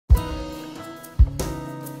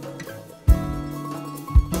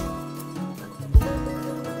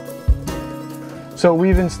So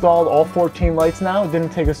we've installed all 14 lights now. It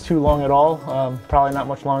didn't take us too long at all, probably not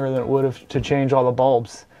much longer than it would have to change all the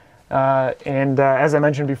bulbs. As I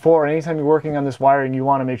mentioned before, anytime you're working on this wiring, you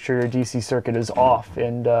want to make sure your DC circuit is off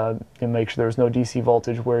and make sure there's no DC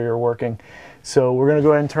voltage where you're working. So we're going to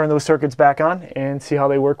go ahead and turn those circuits back on and see how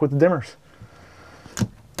they work with the dimmers.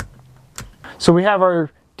 So we have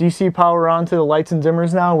our DC power on to the lights and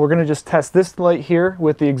dimmers now. We're going to just test this light here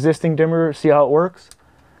with the existing dimmer, see how it works.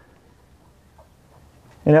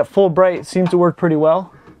 And at full bright, it seems to work pretty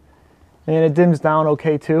well. And it dims down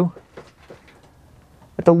okay too.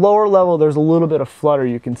 At the lower level, there's a little bit of flutter.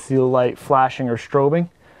 You can see the light flashing or strobing.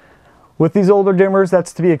 With these older dimmers,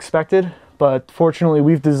 that's to be expected, but fortunately,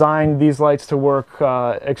 we've designed these lights to work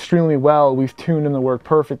extremely well. We've tuned them to work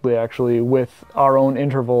perfectly, actually, with our own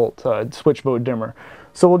intervolt switch mode dimmer.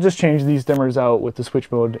 So we'll just change these dimmers out with the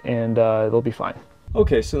switch mode, and they'll be fine.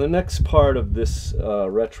 Okay, so the next part of this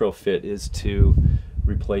retrofit is to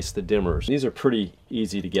replace the dimmers. These are pretty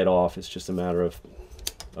easy to get off. It's just a matter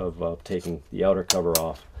of taking the outer cover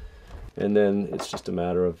off, and then it's just a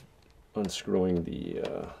matter of unscrewing the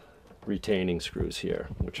retaining screws here,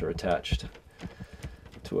 which are attached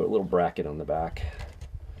to a little bracket on the back.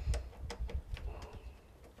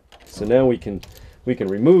 So now we can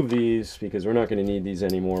remove these because we're not going to need these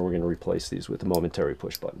anymore. We're going to replace these with a momentary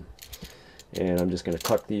push button. And I'm just going to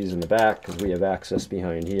tuck these in the back because we have access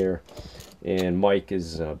behind here, and Mike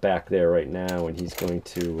is back there right now, and he's going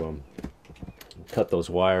to cut those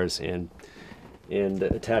wires and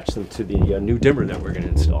attach them to the new dimmer that we're going to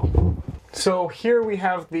install. So here we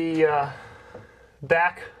have the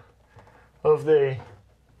back of the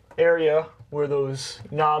area where those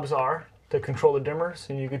knobs are to control the dimmers,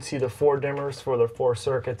 and you can see the 4 dimmers for the 4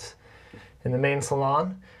 circuits in the main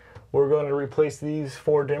salon. We're going to replace these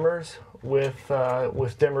 4 dimmers with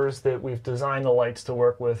dimmers that we've designed the lights to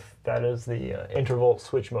work with. That is the intervolt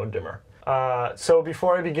switch mode dimmer. So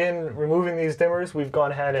before I begin removing these dimmers, we've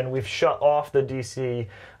gone ahead and we've shut off the DC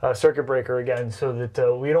circuit breaker again so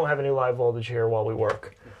that we don't have any live voltage here while we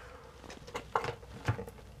work.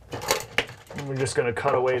 And we're just going to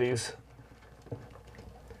cut away these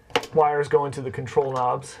wires going to the control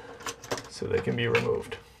knobs so they can be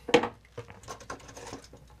removed.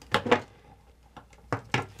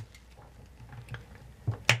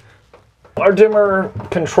 Our dimmer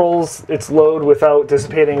controls its load without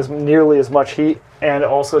dissipating nearly as much heat, and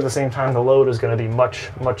also at the same time the load is going to be much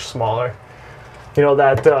smaller. You know,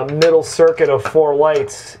 that middle circuit of 4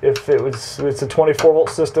 lights, it's a 24 volt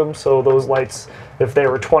system, so those lights, if there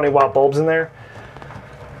were 20 watt bulbs in there,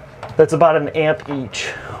 that's about an amp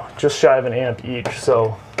each, just shy of an amp each.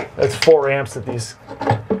 So that's 4 amps that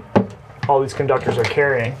all these conductors are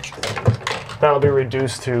carrying. That'll be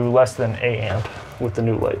reduced to less than 8 amp with the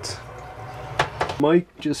new lights. Mike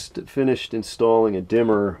just finished installing a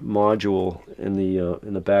dimmer module in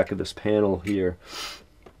the back of this panel here,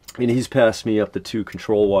 and he's passed me up the 2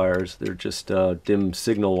 control wires. They're just dim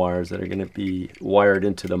signal wires that are going to be wired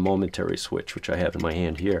into the momentary switch, which I have in my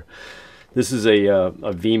hand here. This is a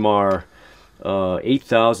VMAR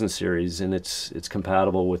 8000 series, and it's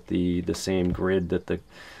compatible with the same grid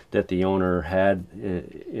that the owner had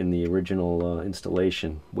in the original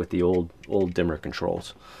installation with the old dimmer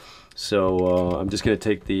controls. So I'm just going to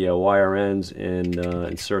take the wire ends and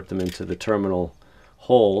insert them into the terminal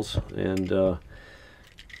holes and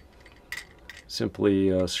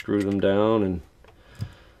simply screw them down and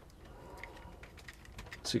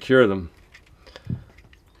secure them.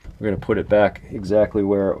 We're going to put it back exactly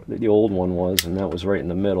where the old one was, and that was right in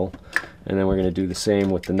the middle. And then we're going to do the same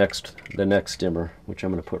with the next dimmer, which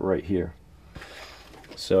I'm going to put right here.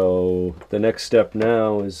 So the next step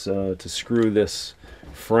now is to screw this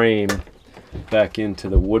frame back into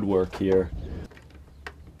the woodwork here.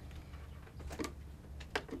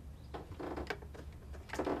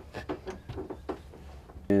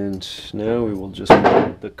 And now we will just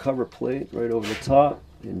put the cover plate right over the top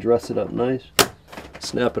and dress it up nice.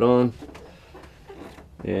 Snap it on,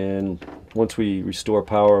 and once we restore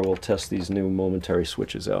power, we'll test these new momentary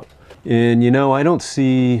switches out. And you know, I don't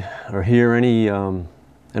see or hear any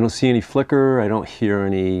I don't see any flicker, I don't hear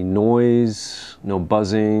any noise, no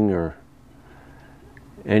buzzing or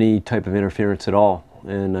any type of interference at all.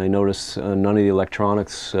 And I notice none of the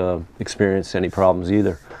electronics experience any problems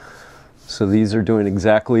either. So these are doing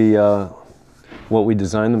exactly what we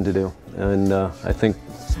designed them to do, and I think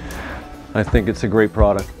it's a great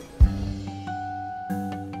product.